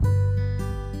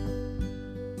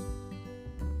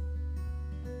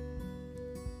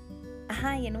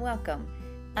Hi and welcome.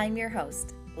 I'm your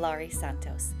host, Laurie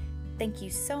Santos. Thank you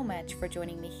so much for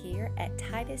joining me here at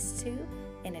Titus 2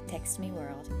 in a Text Me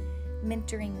World,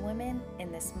 mentoring women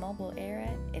in this mobile era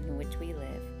in which we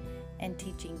live, and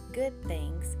teaching good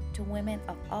things to women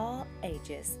of all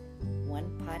ages, one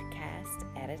podcast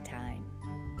at a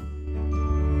time.